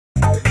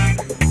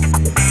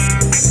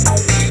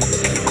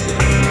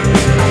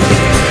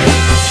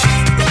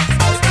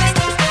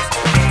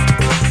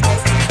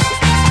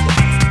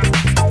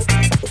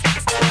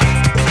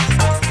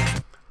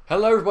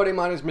everybody,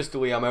 my name is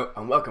MrWilliamo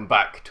and welcome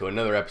back to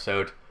another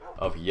episode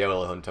of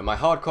YOLO Hunter, my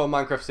hardcore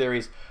Minecraft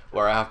series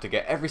where I have to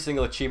get every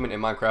single achievement in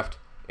Minecraft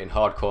in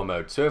hardcore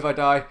mode. So if I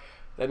die,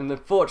 then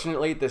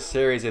unfortunately this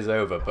series is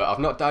over, but I've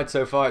not died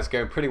so far. It's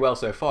going pretty well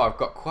so far. I've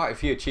got quite a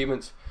few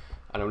achievements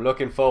and I'm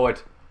looking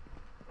forward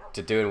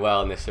to doing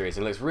well in this series,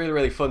 and it looks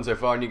really fun so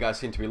far and you guys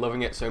seem to be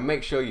loving it, so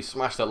make sure you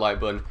smash that like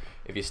button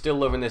if you're still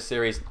loving this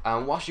series.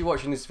 And whilst you're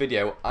watching this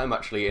video, I'm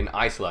actually in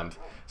Iceland,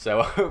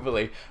 so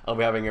hopefully I'll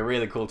be having a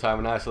really cool time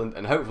in Iceland,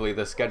 and hopefully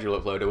the schedule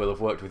uploader will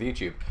have worked with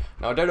YouTube.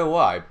 Now I don't know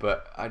why,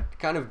 but I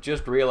kind of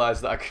just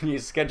realised that I can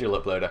use schedule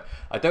uploader.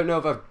 I don't know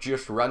if I've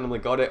just randomly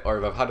got it or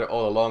if I've had it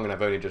all along and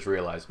I've only just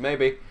realised.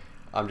 Maybe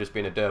I'm just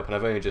being a derp and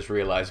I've only just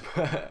realised.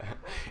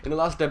 In the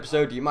last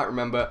episode you might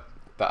remember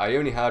that I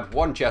only had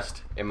one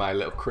chest in my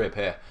little crib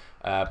here,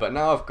 but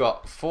now I've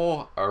got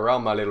 4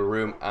 around my little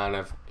room, and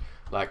I've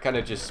like kind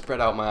of just spread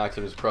out my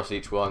items across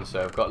each one,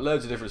 so I've got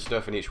loads of different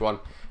stuff in each one,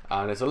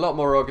 and it's a lot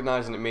more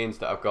organised, and it means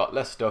that I've got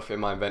less stuff in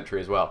my inventory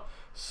as well.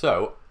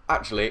 So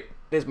actually,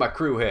 there's my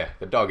crew here,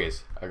 the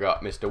doggies. I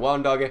got Mr.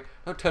 One Doggy.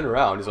 Don't turn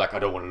around, he's like, I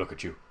don't want to look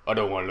at you. I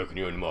don't want to look at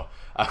you anymore.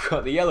 I've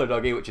got the yellow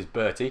doggy, which is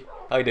Bertie.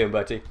 How you doing,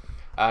 Bertie?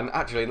 And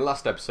actually in the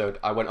last episode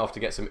I went off to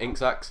get some ink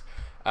sacs,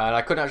 and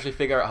I couldn't actually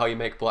figure out how you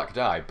make black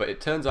dye, but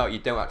it turns out you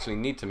don't actually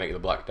need to make the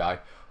black dye.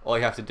 All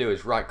you have to do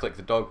is right click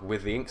the dog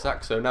with the ink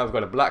sac. So now we've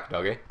got a black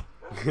doggy.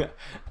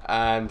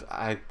 And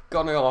I've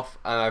gone off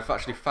and I've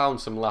actually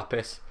found some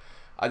lapis.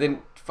 I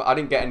didn't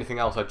get anything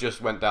else. I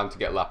just went down to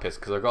get lapis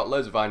because I've got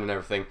loads of iron and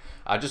everything.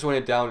 I just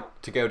wanted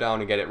to go down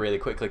and get it really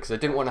quickly because I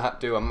didn't want to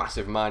do a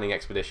massive mining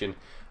expedition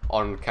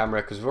on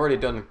camera, because we've already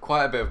done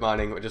quite a bit of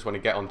mining. I just want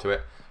to get onto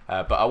it,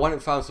 but I went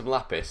and found some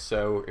lapis.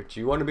 So do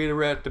you want to be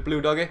the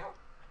blue doggy?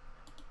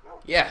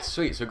 Yeah,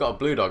 sweet. So we've got a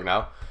blue dog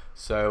now.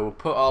 So we'll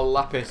put our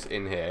lapis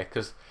in here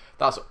because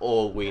that's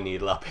all we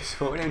need lapis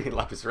for. We don't need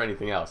lapis for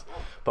anything else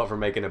apart from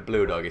making a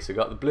blue doggy. So we've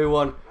got the blue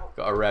one, we've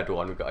got a red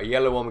one, we've got a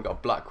yellow one, we've got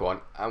a black one,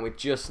 and we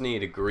just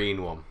need a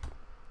green one.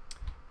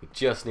 We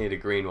just need a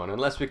green one,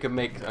 unless we can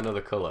make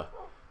another colour.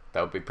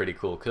 That would be pretty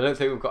cool, because I don't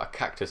think we've got a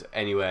cactus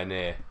anywhere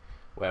near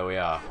where we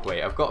are.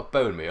 Wait, I've got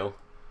bone meal.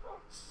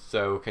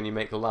 So can you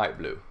make a light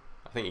blue?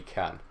 I think you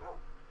can.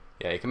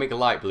 Yeah, you can make a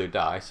light blue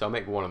dye, so I'll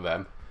make one of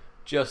them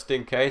just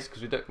in case,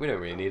 because we don't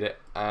really need it.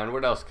 And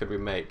what else could we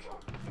make?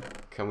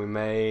 Can we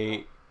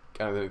make...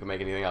 I don't think we can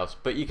make anything else,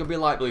 but you can be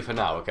light blue for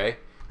now, okay?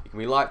 You can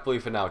be light blue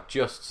for now,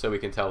 just so we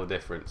can tell the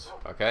difference,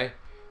 okay?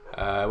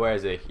 Where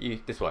is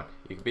he? This one.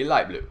 You can be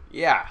light blue.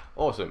 Yeah,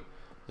 awesome.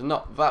 There's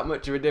not that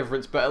much of a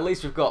difference, but at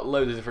least we've got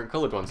loads of different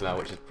coloured ones now,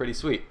 which is pretty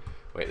sweet.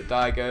 Wait, the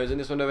dye goes in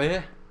this one over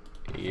here.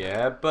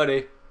 Yeah,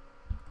 buddy.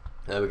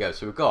 There we go.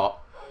 So we've got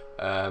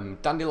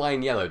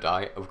dandelion yellow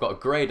dye. We've got a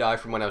grey dye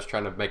from when I was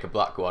trying to make a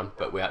black one,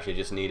 but we actually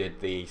just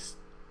needed the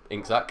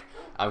ink sac.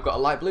 And we've got a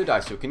light blue dye,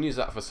 so we can use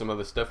that for some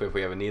other stuff if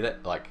we ever need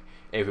it, like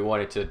if we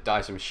wanted to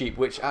dye some sheep,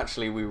 which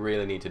actually we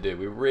really need to do.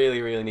 We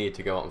really need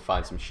to go out and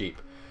find some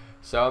sheep.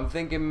 So I'm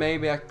thinking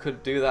maybe I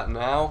could do that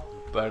now,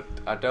 but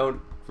I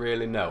don't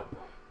really know.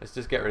 Let's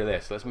just get rid of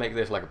this. Let's make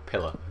this like a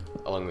pillar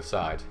along the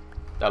side.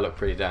 That looked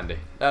pretty dandy.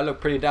 That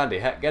looked pretty dandy.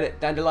 Heck, get it?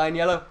 Dandelion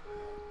yellow?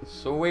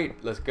 Sweet.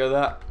 Let's go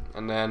that,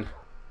 and then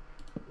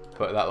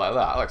put that like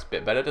that. That looks a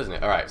bit better, doesn't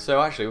it? Alright,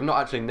 so actually we've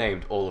not actually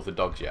named all of the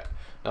dogs yet.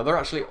 Now they're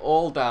actually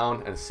all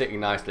down and sitting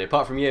nicely,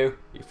 apart from you.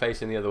 You're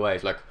facing the other way.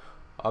 It's like,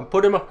 I'm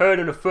putting my head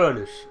in a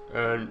furnace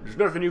and there's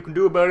nothing you can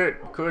do about it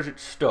because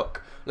it's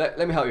stuck. Let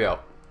me help you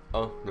out.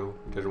 Oh no,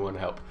 he doesn't want to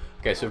help.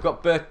 Okay, so we've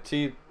got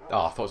Bertie.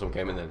 Oh, I thought someone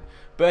came in then.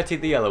 Bertie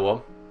the yellow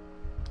one.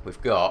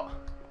 We've got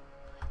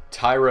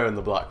Tyrone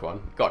the black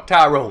one. We've got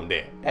Tyrone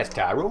there. That's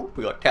Tyrone.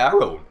 We got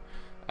Tyrone.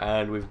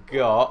 And we've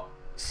got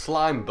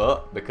Slime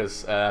Butt,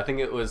 because I think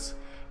it was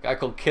a guy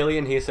called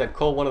Killian. He said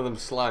call one of them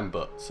Slime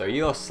Butt. So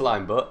you're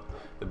Slime Butt,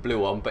 the blue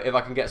one, but if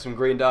I can get some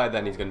green dye,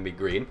 then he's going to be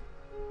green.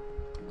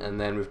 And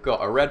then we've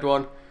got a red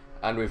one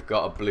and we've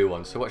got a blue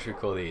one. So what should we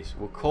call these?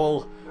 We'll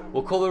call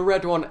the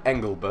red one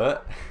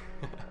Engelbert.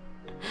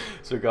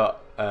 So we've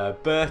got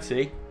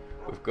Bertie,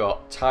 we've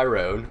got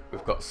Tyrone,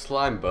 we've got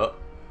Slimebutt,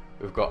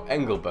 we've got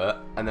Engelbert,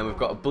 and then we've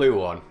got a blue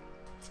one.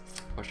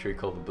 What should we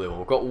call the blue one?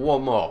 We've got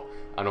one more,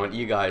 and I want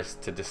you guys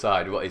to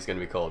decide what he's going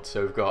to be called.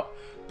 So we've got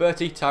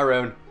Bertie,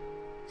 Tyrone,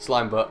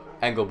 Slimebutt,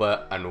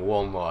 Engelbert, and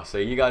one more. So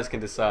you guys can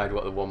decide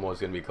what the one more is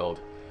going to be called.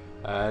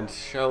 And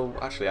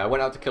actually, I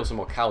went out to kill some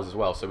more cows as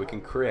well, so we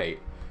can create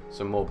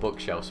some more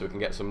bookshelves, so we can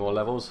get some more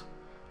levels.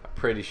 I'm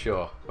pretty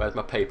sure. Where's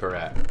my paper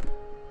at?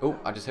 Oh,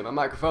 I just hit my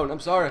microphone. I'm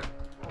sorry.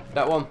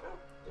 That one.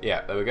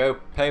 Yeah, there we go.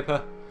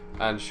 Paper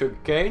and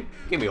sugarcane.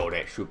 Give me all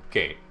that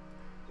sugarcane.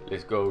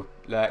 Let's go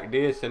like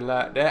this and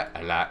like that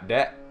and like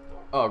that.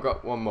 Oh, I've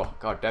got one more.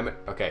 God damn it.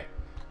 Okay.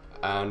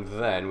 And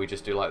then we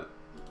just do like,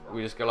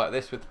 we just go like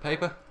this with the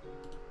paper.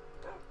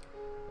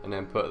 And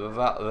then put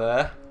that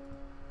there.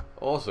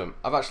 Awesome.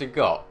 I've actually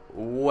got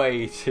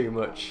way too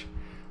much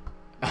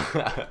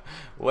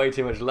way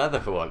too much leather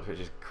for once, which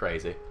is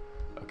crazy.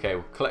 Okay,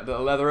 we'll collect the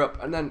leather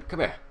up and then come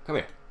here.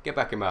 Get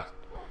back in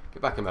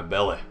my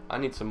belly. I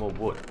need some more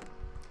wood.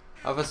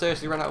 Have I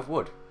seriously run out of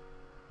wood?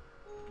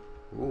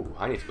 Ooh,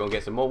 I need to go and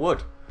get some more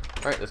wood.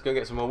 Right, let's go and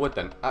get some more wood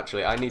then.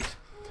 Actually, I need...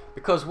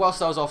 Because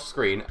whilst I was off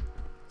screen,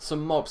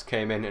 some mobs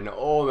came in and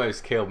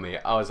almost killed me.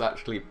 I was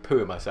actually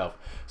pooing myself.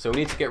 So we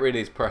need to get rid of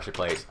these pressure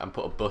plates and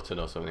put a button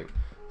or something.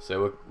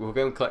 So we'll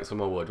go and collect some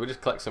more wood. We'll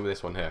just collect some of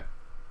this one here.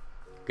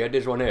 Get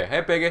this one here.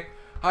 Hey, Piggy.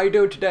 How you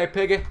doing today,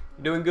 Piggy?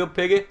 You doing good,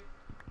 Piggy?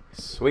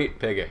 Sweet,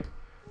 Piggy.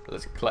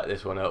 Let's collect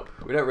this one up.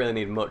 We don't really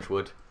need much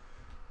wood.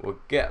 We'll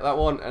get that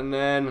one and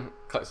then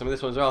collect some of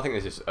this one as well. I think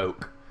this is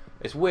oak.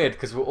 It's weird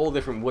because all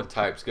different wood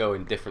types go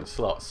in different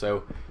slots, so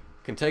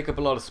it can take up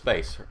a lot of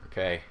space.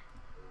 Okay,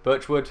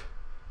 birchwood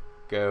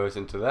goes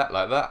into that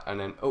like that, and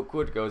then oak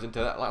wood goes into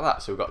that like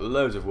that. So we've got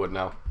loads of wood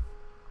now.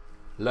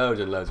 Loads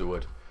and loads of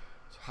wood.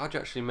 So how do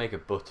you actually make a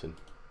button?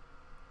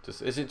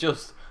 Is it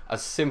just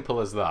as simple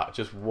as that?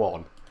 Just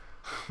one?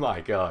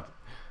 My god.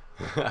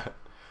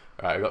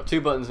 Alright, we've got 2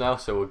 buttons now,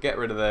 so we'll get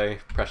rid of the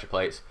pressure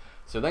plates.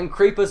 So then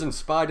creepers and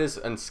spiders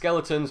and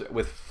skeletons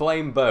with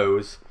flame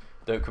bows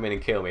don't come in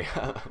and kill me.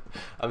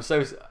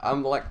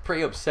 I'm like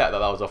pretty upset that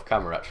was off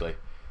camera actually,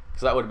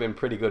 because that would have been a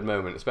pretty good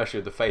moment, especially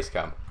with the face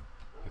cam.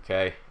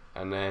 Okay,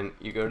 and then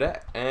you go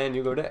there and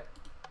you go there.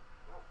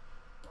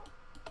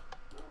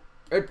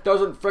 It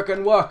doesn't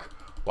frickin' work.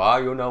 Why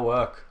you no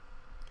work?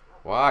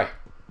 Why?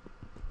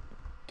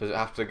 Does it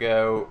have to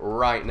go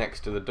right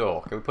next to the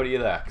door? Can we put it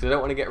there? Because I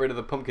don't want to get rid of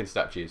the pumpkin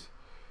statues.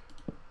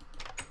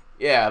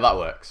 Yeah, that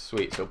works.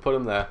 Sweet. So put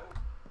them there.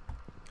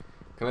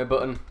 Come here,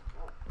 button.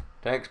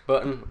 Thanks,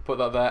 button. Put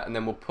that there, and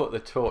then we'll put the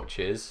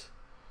torches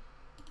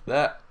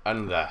there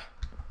and there.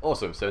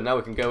 Awesome. So now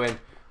we can go in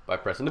by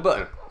pressing the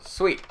button.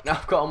 Sweet. Now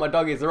I've got all my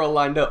doggies. They're all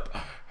lined up.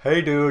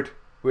 Hey, dude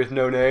with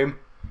no name.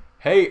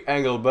 Hey,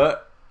 Engelbert.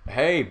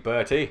 Hey,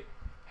 Bertie.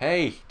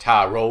 Hey,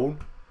 Tyrone.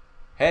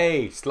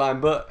 Hey,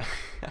 Slimebutt.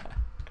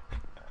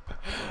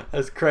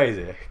 That's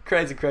crazy.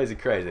 Crazy, crazy,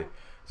 crazy.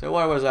 So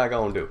what was I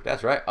going to do?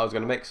 That's right, I was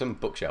going to make some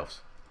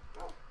bookshelves.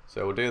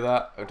 So we'll do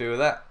that, we'll do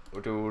that,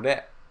 we'll do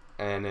that,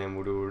 and then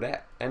we'll do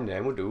that, and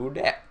then we'll do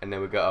that. And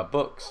then we've got our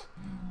books.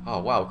 Oh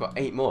wow, we've got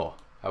 8 more,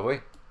 have we?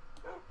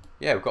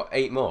 Yeah, we've got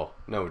 8 more.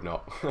 No, we've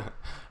not.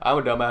 I'm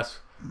a dumbass.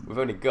 We've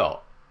only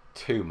got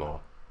 2 more.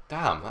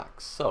 Damn,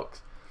 that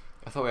sucks.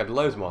 I thought we had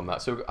loads more than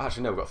that. So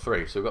actually, no, we've got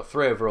 3. So we've got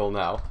 3 overall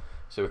now.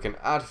 So we can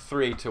add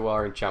 3 to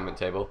our enchantment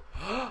table.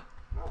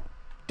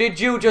 Did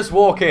you just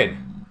walk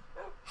in?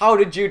 How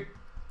did you...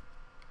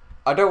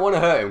 I don't want to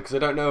hurt him because I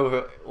don't know if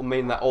it will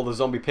mean that all the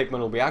zombie pigmen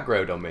will be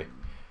aggroed on me.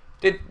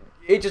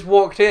 He just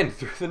walked in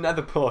through the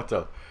nether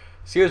portal.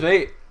 Excuse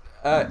me,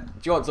 do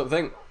you want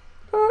something?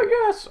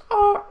 Yes,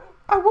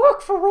 I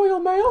work for Royal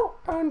Mail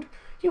and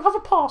you have a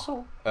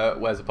parcel.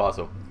 Where's the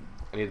parcel?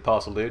 I need the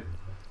parcel, dude.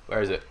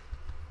 Where is it?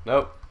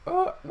 Nope.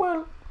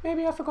 Well,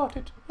 maybe I forgot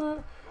it.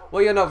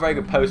 Well, you're not a very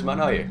good postman,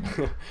 are you?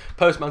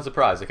 Postman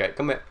surprise. Okay,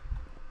 come here.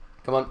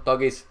 Come on,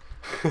 doggies.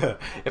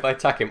 If I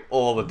attack him,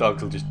 all the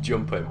dogs will just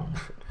jump him.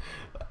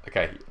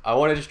 Okay, I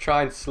want to just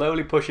try and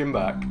slowly push him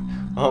back.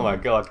 Oh my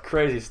god,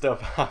 crazy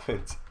stuff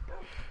happens.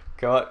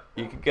 Come on,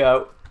 you can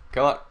go.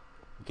 Come on,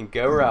 you can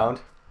go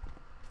around.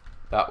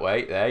 That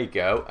way, there you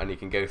go. And you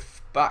can go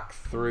back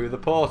through the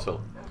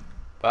portal.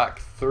 Back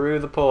through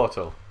the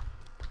portal.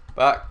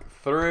 Back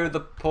through the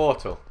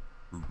portal.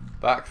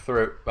 Back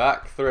through,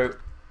 back through.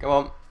 Come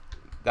on.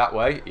 That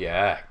way.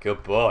 Yeah,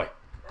 good boy.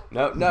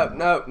 No, no,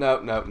 no,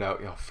 no, no, no.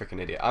 You're a freaking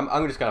idiot. I'm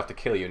just going to have to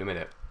kill you in a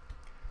minute.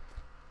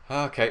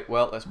 Okay,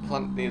 well, let's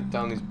plant these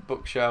down these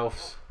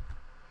bookshelves.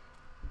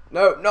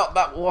 No, not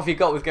that. What have you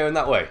got with going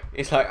that way?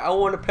 It's like, I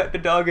want to pet the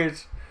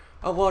doggies.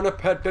 I want to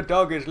pet the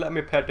doggies. Let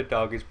me pet the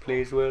doggies,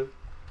 please, Will.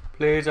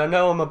 Please, I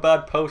know I'm a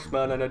bad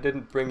postman and I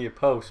didn't bring you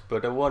post,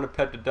 but I want to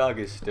pet the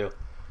doggies still.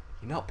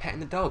 You're not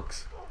petting the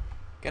dogs.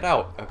 Get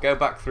out. I'll go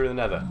back through the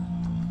nether.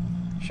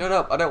 Shut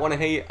up. I don't want to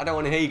hear you. I don't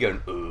want to hear you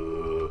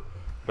going,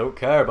 I don't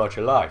care about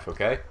your life,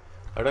 okay?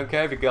 I don't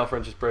care if your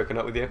girlfriend's just broken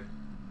up with you.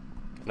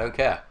 I don't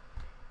care.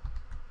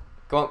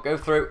 Go on, go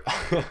through.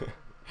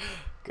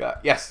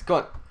 Yes, go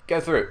on, go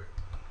through.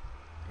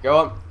 Go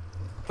on,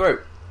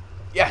 through.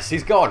 Yes,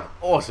 he's gone.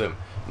 Awesome.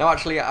 Now,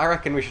 actually, I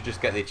reckon we should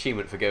just get the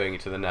achievement for going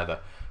into the nether.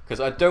 Because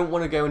I don't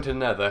want to go into the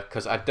nether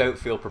because I don't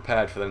feel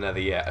prepared for the nether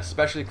yet.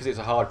 Especially because it's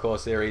a hardcore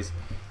series.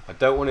 I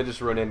don't want to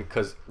just run in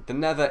because the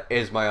nether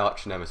is my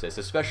arch nemesis.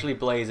 Especially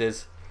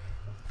blazes.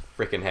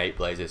 Freaking hate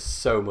blazes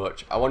so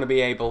much. I want to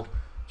be able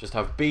just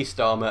have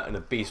beast armor and a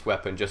beast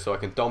weapon just so I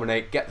can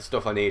dominate, get the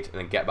stuff I need, and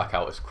then get back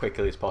out as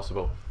quickly as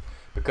possible.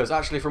 Because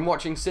actually, from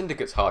watching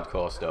Syndicate's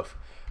hardcore stuff,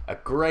 a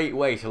great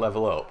way to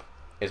level up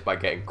is by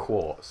getting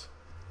quartz.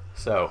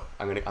 So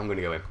I'm gonna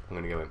go in. I'm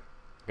gonna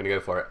go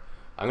for it.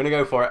 I'm gonna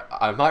go for it.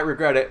 I might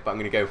regret it, but I'm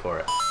gonna go for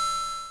it.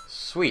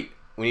 Sweet.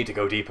 We need to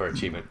go deeper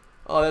achievement.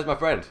 Oh, there's my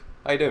friend.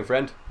 How you doing,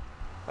 friend?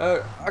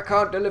 I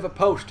can't deliver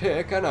post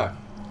here, can I?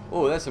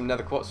 Oh, there's some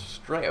nether quartz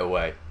straight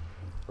away.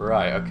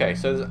 Right, okay,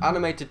 so there's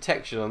animated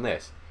textures on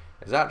this.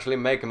 It's actually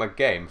making my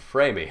game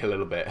framey a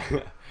little bit.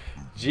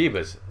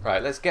 Jeebus.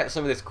 Right, let's get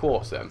some of this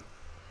quartz then.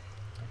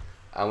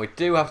 And we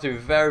do have to be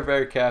very,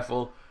 very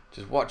careful.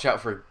 Just watch out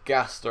for a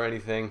ghast or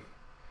anything.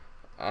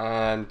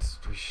 And,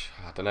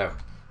 I don't know.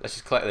 Let's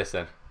just collect this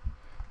then.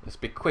 Let's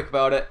be quick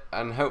about it,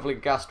 and hopefully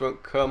ghast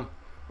won't come.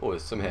 Oh,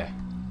 there's some here.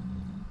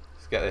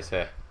 Let's get this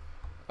here.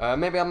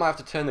 Maybe I might have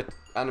to turn the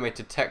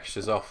animated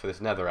textures off for this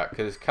netherrack,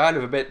 because it's kind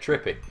of a bit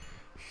trippy.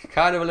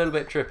 Kind of a little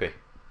bit trippy.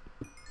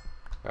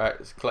 Alright,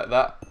 let's collect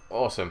that.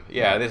 Awesome.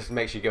 Yeah, this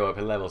makes you go up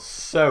in levels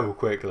so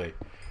quickly.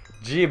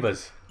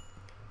 Jeebus.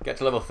 Get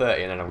to level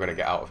 30 and then I'm going to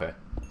get out of here.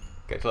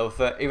 Get to level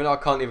 30. Even though I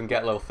can't even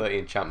get level 30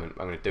 enchantment,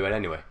 I'm going to do it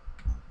anyway.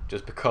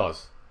 Just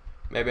because.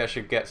 Maybe I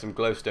should get some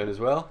glowstone as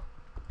well.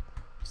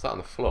 What's that on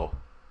the floor?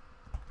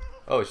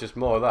 Oh, it's just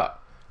more of that.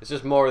 It's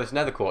just more of this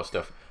nether quartz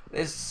stuff.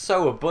 It's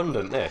so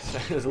abundant, this.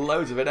 There's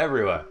loads of it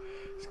everywhere.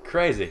 It's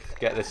crazy.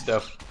 Get this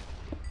stuff.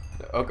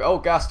 Oh,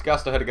 ghast. I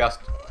heard a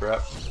ghast.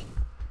 Crap.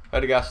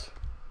 Heard a ghast.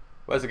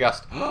 Where's the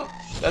ghast?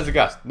 There's a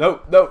ghast.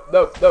 No.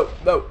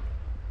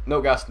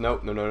 No ghast.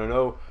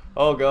 No.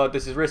 Oh god,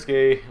 this is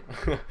risky.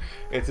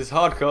 It is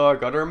hardcore.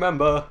 Gotta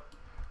remember.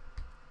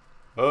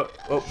 Oh,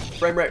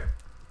 frame rate.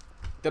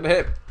 Did I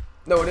hit him?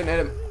 No, I didn't hit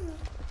him.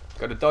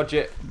 Gotta dodge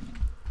it.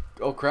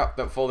 Oh crap,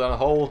 don't fall down a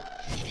hole.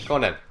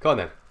 Come on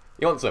then.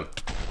 You want some?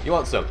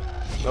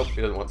 Nope,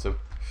 he doesn't want some.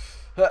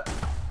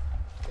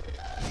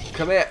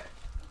 Come here,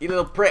 you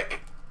little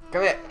prick.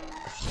 Come here.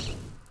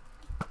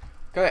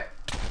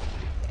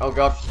 Oh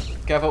god,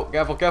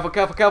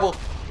 careful.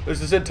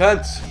 This is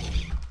intense.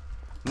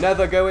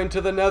 Nether, go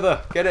into the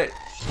nether. Get it.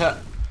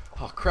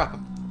 Oh crap,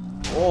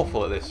 I'm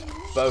awful at this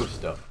bow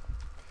stuff.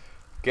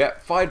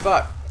 Fight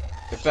back.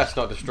 It best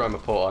not destroy my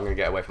portal. I'm going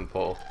to get away from the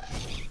portal.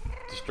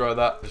 Destroy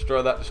that.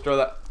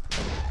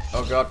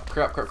 Oh god,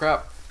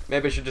 crap.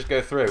 Maybe I should just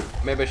go through.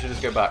 Maybe I should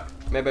just go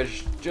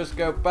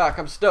back.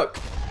 I'm stuck.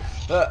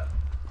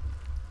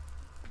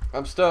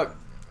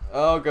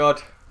 Oh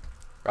god.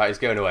 Right, he's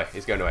going away.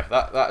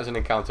 That is an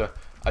encounter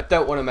I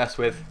don't want to mess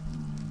with.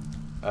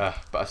 But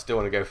I still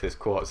want to go for this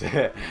quartz.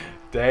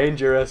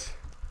 Dangerous.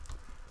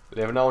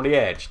 Living on the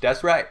edge.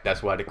 That's right.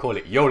 That's why they call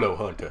it YOLO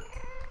Hunter.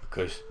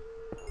 Because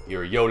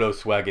you're a YOLO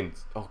swagging.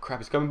 Oh crap,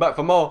 he's coming back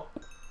for more.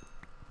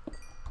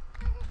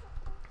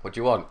 What do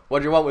you want? What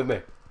do you want with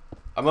me?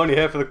 I'm only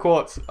here for the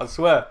quartz. I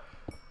swear.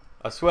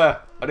 I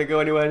didn't go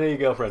anywhere near you,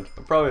 girlfriend.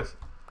 I promise.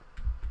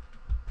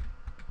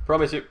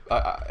 Promise you.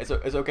 It's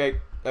okay.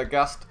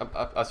 Ghast.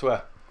 I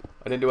swear.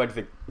 I didn't do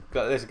anything.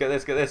 Get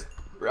this.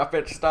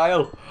 Rapid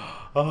style.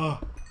 Oh.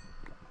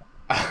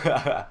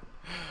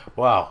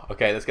 Wow.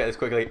 Okay, let's get this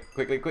quickly.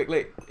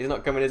 He's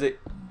not coming, is he?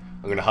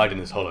 I'm going to hide in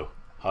this hollow.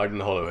 Hide in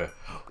the hollow here.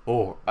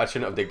 Oh, I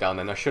shouldn't have dug down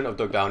then.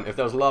 If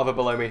there was lava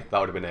below me, that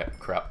would have been it.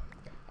 Crap.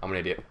 I'm an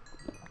idiot.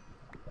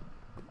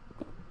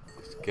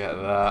 Let's get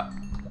that.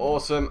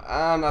 Awesome.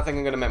 And I think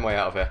I'm going to make my way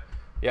out of here.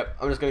 Yep,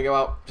 I'm just going to go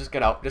out. Just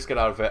get out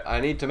of it.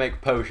 I need to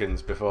make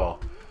potions before.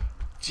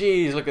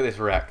 Jeez, look at this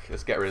wreck.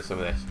 Let's get rid of some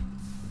of this.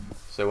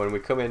 So when we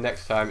come in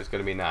next time, it's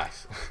going to be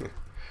nice.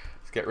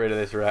 Let's get rid of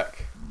this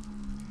wreck.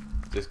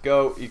 Just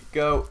go.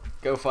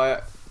 Go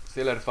fire. See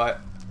you later, fire.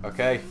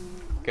 Okay.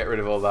 Get rid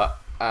of all that.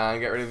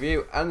 And get rid of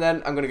you. And then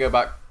I'm going to go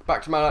back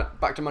to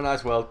my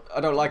nice world. I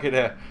don't like it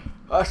here.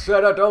 I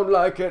said I don't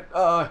like it.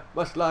 Ah,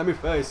 my slimy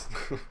face.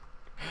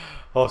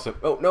 Awesome.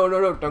 Oh, no.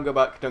 Don't go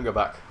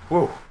back.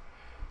 Whoa.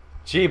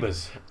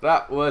 Jeebus.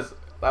 That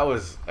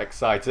was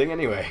exciting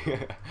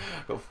anyway.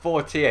 Got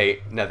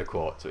 48 nether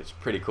quartz, which is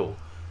pretty cool.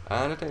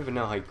 And I don't even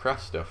know how you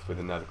craft stuff with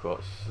a nether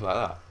quartz. Just like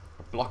that.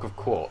 A block of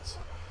quartz.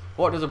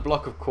 What does a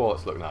block of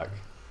quartz look like?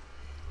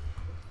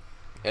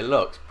 It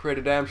looks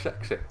pretty damn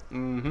sexy.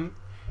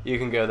 You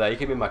can go there. You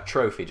can be my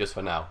trophy just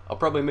for now. I'll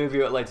probably move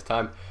you at a later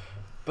time.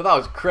 But that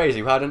was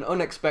crazy. We had an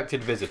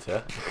unexpected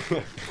visitor.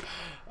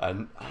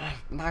 A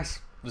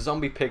nice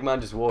zombie pigman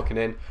just walking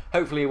in.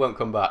 Hopefully he won't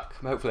come back.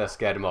 Hopefully I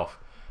scared him off.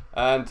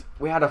 And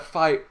we had a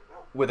fight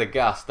with a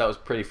ghast that was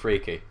pretty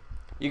freaky.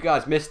 You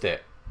guys missed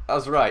it.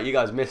 That's right, you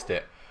guys missed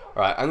it.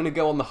 Alright, I'm going to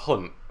go on the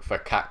hunt for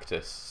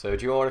cactus. So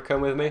do you want to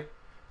come with me?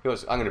 I'm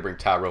going to bring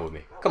Tyrone with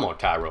me. Come on,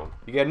 Tyrone.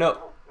 You getting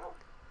up?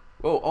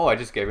 Oh, I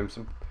just gave him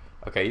some.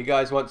 Okay, you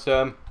guys want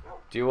some?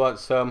 Do you want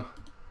some?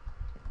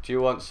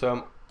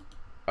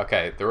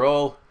 Okay, they're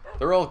all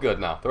good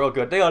now. They're all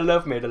good. They all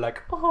love me. They're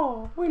like,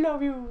 oh, we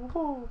love you.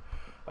 Oh.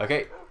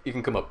 Okay, you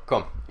can come up.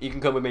 Come. You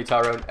can come with me,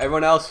 Tyrone.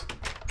 Everyone else,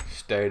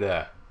 stay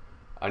there.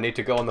 I need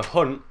to go on the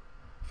hunt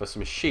for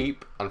some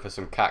sheep and for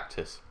some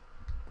cactus.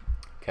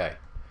 Okay,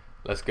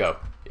 let's go.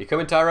 You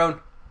coming, Tyrone?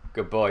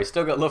 Good boy. He's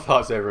still got love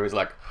hearts over him. He's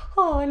like,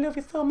 oh, I love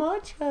you so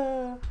much.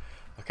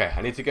 Okay,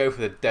 I need to go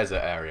for the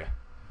desert area.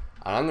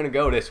 And I'm going to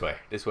go this way.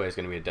 This way is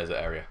going to be a desert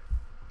area.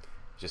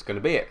 It's just going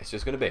to be it. It's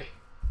just going to be.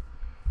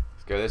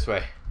 Let's go this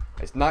way.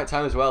 It's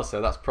nighttime as well,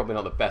 so that's probably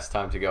not the best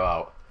time to go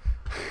out.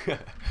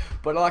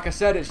 But like I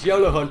said, it's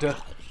YOLO Hunter.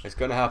 It's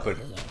going to happen.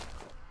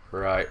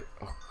 Right.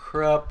 Oh,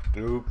 crap.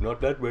 Nope,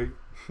 not that way.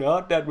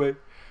 Not that way.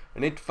 I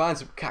need to find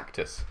some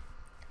cactus.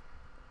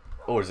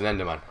 Oh, there's an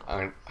enderman.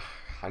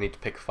 I need to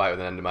pick a fight with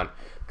an enderman.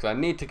 Because I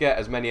need to get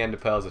as many ender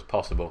pearls as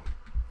possible.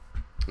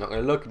 Not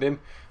going to look at him.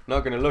 Not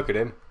going to look at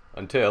him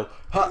until...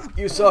 Ha!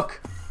 You suck!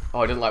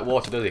 Oh, he doesn't like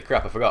water, does he?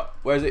 Crap, I forgot.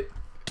 Where is it?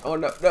 Oh,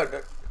 no.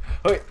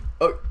 Wait.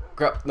 Oh,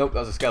 crap. Nope, that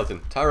was a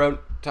skeleton. Tyrone,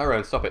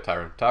 stop it,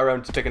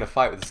 Tyrone's picking a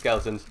fight with the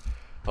skeletons.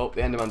 Oh,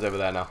 the Enderman's over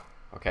there now.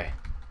 Okay.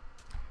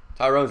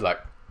 Tyrone's like,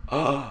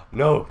 oh,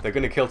 no, they're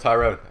going to kill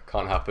Tyrone. That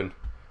can't happen.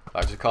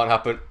 That just can't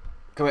happen.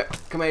 Come here,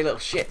 you little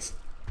shits.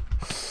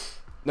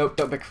 No,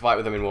 don't pick a fight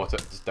with them in water.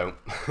 Just don't.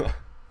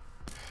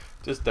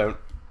 Just don't.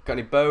 Got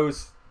any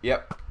bows?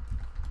 Yep.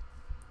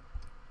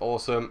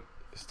 Awesome.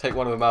 Let's take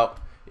one of them out.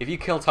 If you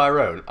kill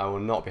Tyrone, I will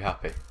not be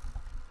happy.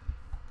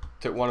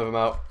 Took one of them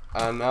out.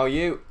 And now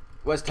you.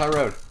 Where's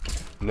Tyrone?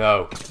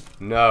 No.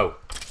 No.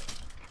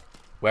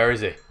 Where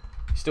is he?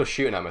 He's still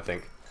shooting at him, I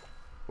think.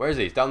 Where is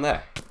he? He's down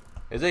there.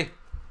 Is he?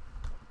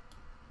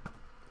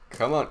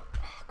 Come on.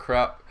 Oh,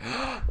 crap.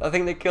 I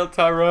think they killed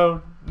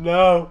Tyrone.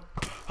 No.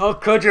 How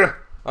could you?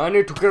 I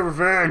need to get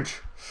revenge.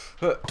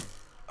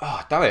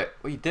 Oh, damn it.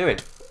 What are you doing?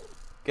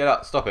 Get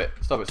out. Stop it.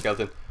 Stop it,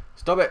 skeleton.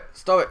 Stop it.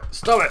 Stop it.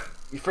 Stop it.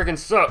 You freaking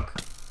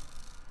suck.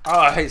 Oh,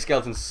 I hate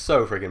skeletons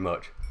so freaking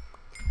much.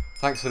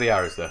 Thanks for the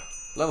arrows, though.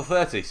 Level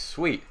 30.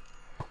 Sweet.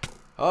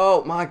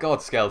 Oh, my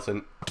God,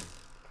 skeleton.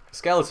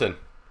 Skeleton.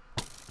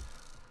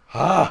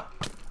 Ah.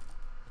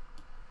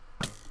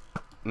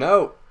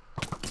 No.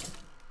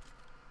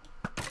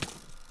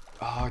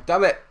 Oh,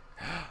 damn it.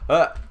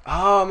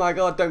 Oh my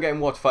God, don't get in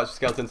water fights with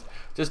skeletons.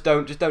 Just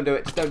don't do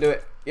it. Just don't do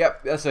it.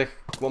 Yep, that's it.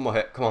 One more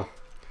hit. Come on.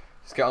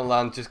 Just get on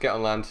land. Just get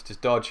on land.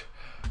 Just dodge.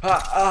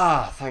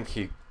 Thank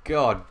you.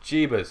 God,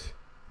 jeebus.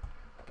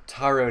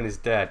 Tyrone is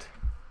dead.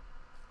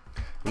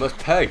 You must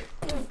pay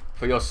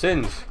for your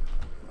sins.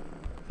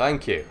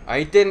 Thank you. And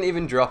he didn't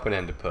even drop an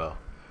ender pearl.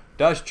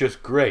 That's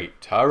just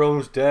great.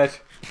 Tyrone's dead.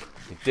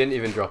 He didn't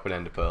even drop an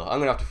ender pearl. I'm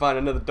going to have to find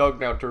another dog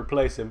now to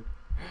replace him.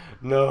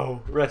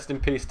 No. Rest in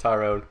peace,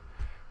 Tyrone.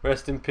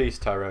 Rest in peace,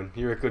 Tyrone.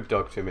 You're a good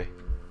dog to me.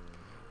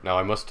 Now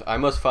I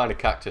must find a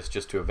cactus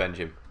just to avenge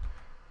him.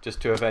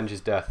 Just to avenge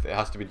his death. It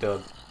has to be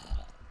done.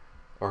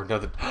 Or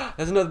another.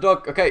 There's another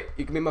dog. Okay,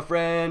 you can be my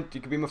friend.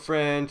 You can be my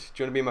friend. Do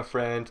you want to be my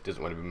friend?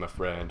 Doesn't want to be my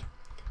friend.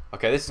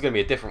 Okay, this is going to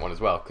be a different one as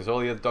well, because all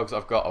the other dogs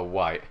I've got are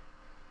white.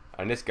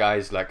 And this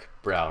guy's like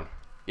brown.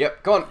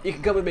 Yep, come on. You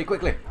can come with me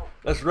quickly.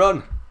 Let's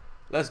run.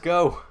 Let's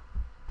go.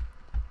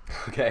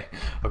 Okay,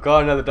 I've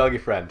got another doggy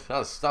friend. That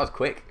was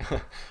quick.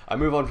 I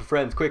move on for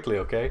friends quickly,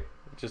 okay?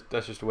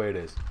 That's just the way it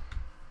is.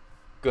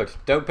 Good.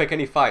 Don't pick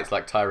any fights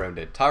like Tyrone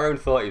did. Tyrone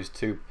thought he was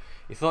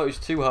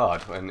too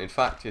hard, when in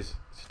fact he's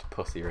just a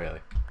pussy, really.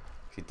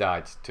 He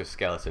died to a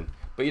skeleton.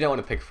 But you don't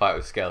want to pick a fight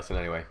with a skeleton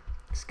anyway.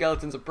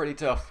 Skeletons are pretty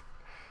tough.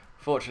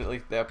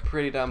 Fortunately, they're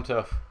pretty damn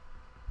tough.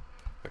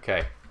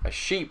 Okay, a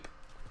sheep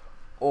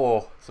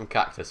or some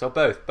cactus, or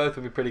both. Both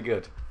would be pretty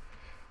good.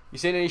 You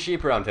seen any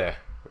sheep around here?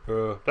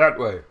 That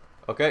way.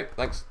 Okay,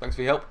 thanks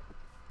for your help.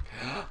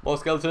 More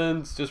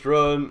skeletons, just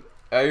run.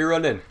 You're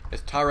running.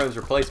 It's Tyrone's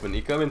replacement.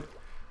 You coming?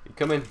 You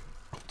coming?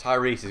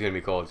 Tyrese is going to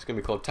be called. It's going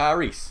to be called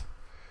Tyrese.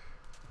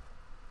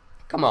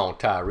 Come on,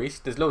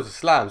 Tyrese. There's loads of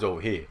slimes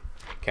over here.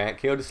 Can't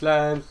kill the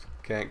slimes.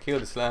 Can't kill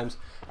the slimes.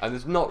 And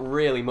there's not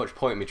really much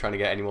point in me trying to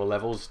get any more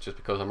levels, just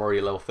because I'm already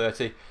at level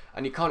 30.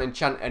 And you can't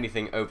enchant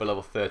anything over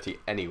level 30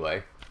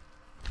 anyway.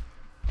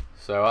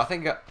 So I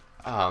think...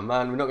 Ah,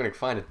 man, we're not going to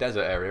find a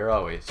desert area,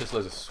 are we? It's just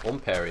loads of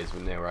swamp areas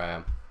near where I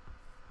am.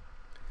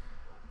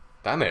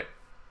 Damn it.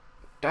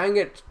 Dang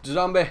it,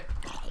 zombie.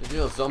 You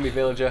little zombie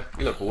villager.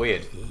 You look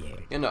weird.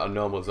 You're not a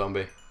normal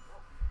zombie.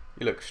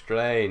 You look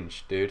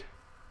strange, dude.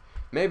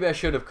 Maybe I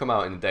should have come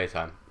out in the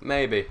daytime.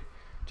 Maybe.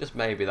 Just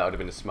maybe that would have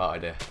been a smart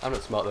idea. I'm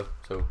not smart though,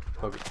 so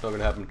it's not going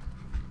to happen.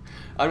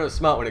 I'm not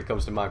smart when it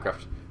comes to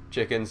Minecraft.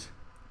 Chickens.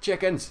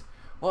 Chickens!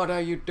 What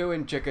are you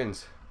doing,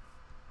 chickens?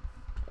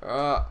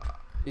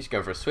 He's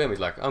going for a swim. He's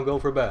like, I'm going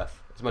for a bath.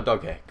 Is my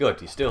dog here?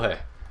 Good, he's still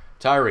here.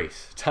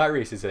 Tyrese.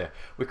 Tyrese is here.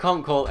 We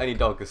can't call any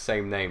dog the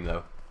same name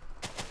though.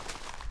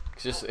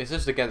 It's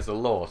just against the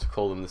law to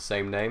call them the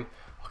same name.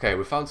 Okay,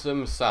 we found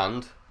some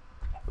sand.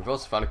 We've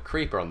also found a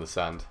creeper on the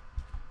sand.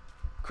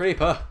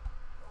 Creeper!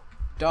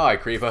 Die,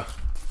 creeper!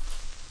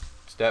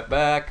 Step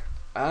back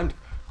and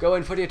go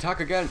in for the attack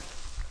again.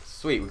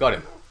 Sweet, we got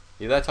him.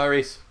 You there,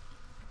 Tyrese?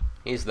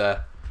 He's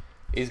there.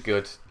 He's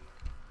good.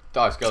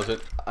 Die,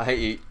 skeleton. I hate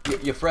you.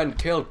 Your friend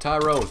killed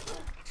Tyrone.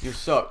 You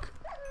suck.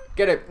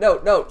 Get him.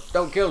 No,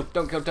 don't kill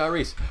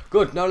Tyrese.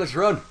 Good, now let's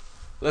run.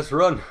 Let's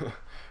run.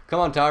 Come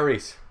on,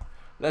 Tyrese.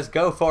 Let's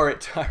go for it,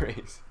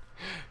 Tyrese.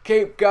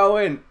 Keep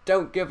going.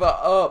 Don't give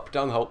up.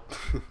 Down the hole.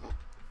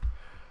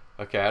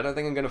 Okay, I don't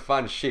think I'm going to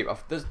find a sheep.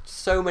 There's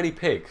so many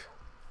pigs,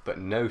 but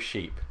no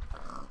sheep.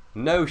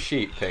 No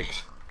sheep,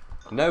 pigs.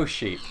 No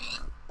sheep.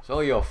 It's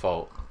all your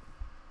fault.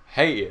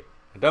 Hate you.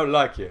 I don't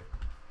like you.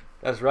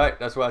 That's right,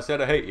 that's why I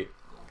said I hate you.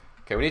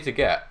 Okay, we need to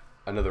get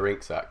another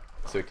ink sac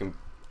so we can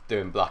do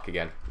in black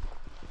again.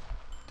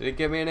 Did it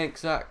give me an ink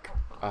sac?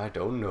 I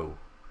don't know.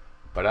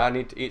 But I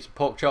need to eat some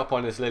pork chop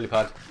on this lily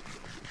pad.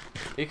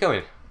 Are you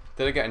coming?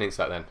 Did I get an ink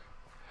sac then?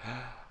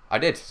 I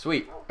did,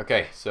 sweet.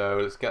 Okay, so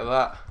let's get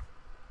that.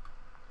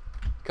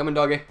 Come on,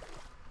 doggy.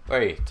 Where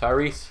are you?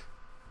 Tyrese?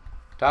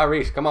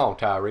 Tyrese, come on,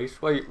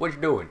 Tyrese. What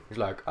you doing? He's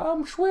like,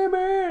 I'm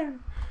swimming.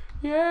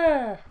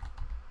 Yeah.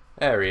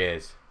 There he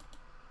is.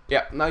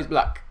 Yeah, now he's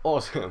black.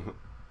 Awesome.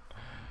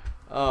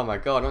 Oh my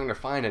god, I'm not going to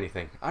find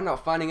anything. I'm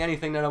not finding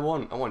anything that I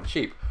want. I want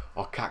sheep.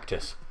 or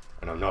cactus.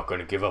 And I'm not going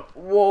to give up.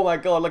 Oh my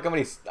god, look how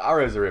many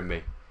arrows are in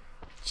me.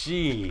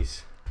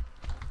 Jeez.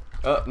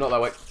 Oh, not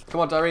that way. Come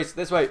on, Tyrese,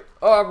 this way.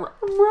 Oh,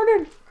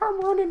 I'm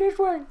running this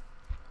way.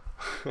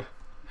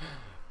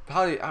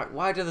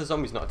 Why do the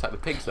zombies not attack the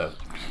pigs though?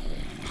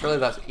 Surely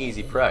that's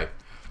easy prey.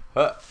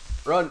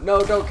 Run!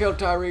 No, don't kill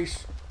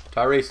Tyrese.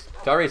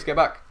 Tyrese, get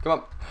back! Come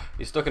on!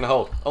 He's stuck in a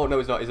hole. Oh no,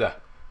 he's not. He's there.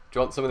 Do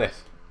you want some of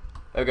this?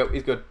 There we go.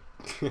 He's good.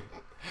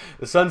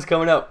 The sun's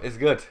coming up. It's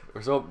good.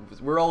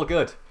 We're all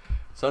good.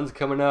 Sun's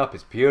coming up.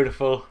 It's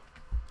beautiful.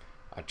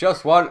 I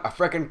just want a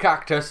frickin'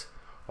 cactus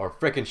or a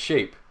frickin'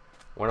 sheep.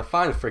 When I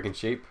find a frickin'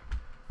 sheep,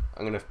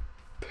 I'm gonna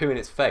poo in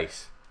its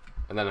face,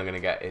 and then I'm gonna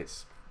get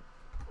its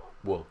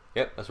wool.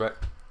 Yep, that's right.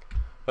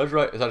 That's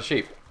right. Is that a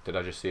sheep? Did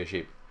I just see a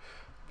sheep?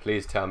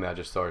 Please tell me I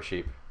just saw a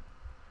sheep.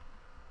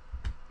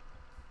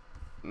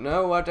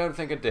 No, I don't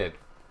think I did.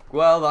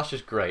 Well, that's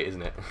just great,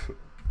 isn't it?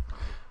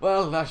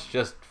 Well, that's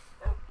just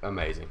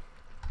amazing.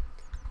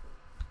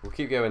 We'll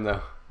keep going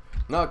though.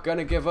 Not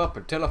gonna give up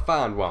until I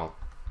find one.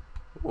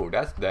 Oh,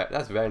 that's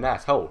a very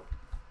nice hole.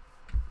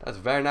 That's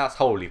a very nice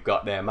hole you've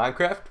got there,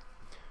 Minecraft.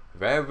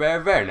 Very,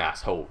 very, very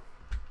nice hole.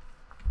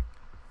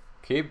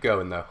 Keep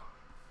going though.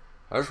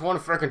 I just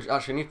want to frickin'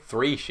 actually need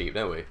 3 sheep,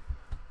 don't we?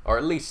 Or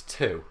at least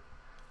 2.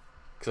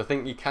 Because I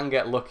think you can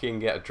get lucky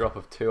and get a drop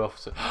of 2 off.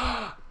 So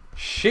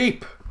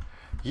sheep!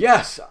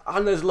 Yes!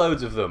 And there's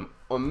loads of them.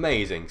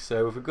 Amazing.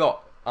 So if we've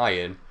got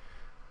iron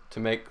to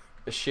make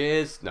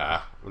shears.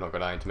 Nah, we're not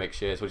got iron to make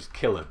shears. We'll just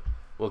kill them.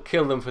 We'll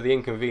kill them for the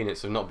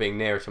inconvenience of not being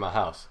nearer to my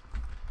house.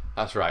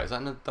 That's right. Is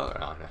that another dog?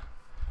 Oh, no.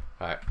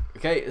 Right.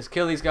 Okay, let's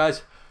kill these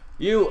guys.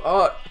 You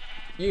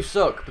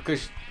suck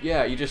because,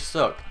 yeah, you just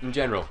suck in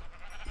general.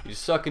 You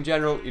just suck in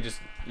general. You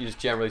just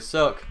generally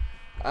suck.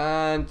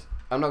 And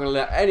I'm not going to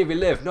let any of you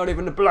live. Not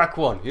even the black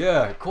one.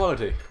 Yeah,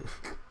 equality.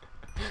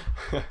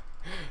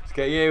 Let's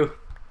get you.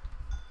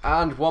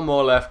 And one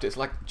more left. It's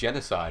like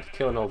genocide.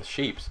 Killing all the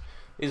sheep.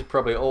 These are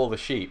probably all the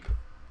sheep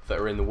that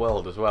are in the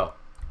world as well.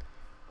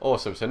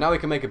 Awesome. So now we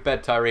can make a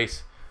bed,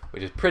 Tyrese,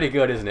 which is pretty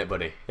good, isn't it,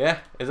 buddy? Yeah?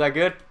 Is that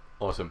good?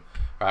 Awesome.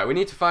 Alright, we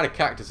need to find a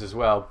cactus as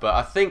well, but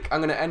I think I'm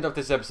going to end off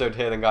this episode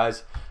here then,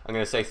 guys. I'm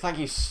going to say thank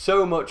you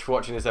so much for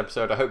watching this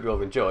episode. I hope you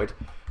all enjoyed.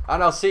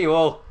 And I'll see you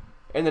all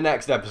in the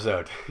next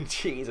episode.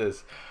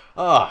 Jesus.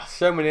 Ah,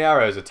 so many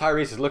arrows. And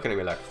Tyrese is looking at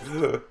me like,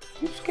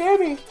 you scare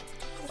me.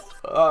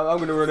 I'm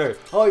going to run out.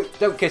 Oh,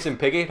 don't kiss him,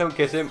 Piggy. Don't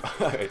kiss him.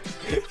 Alright,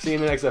 see you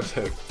in the next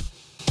episode.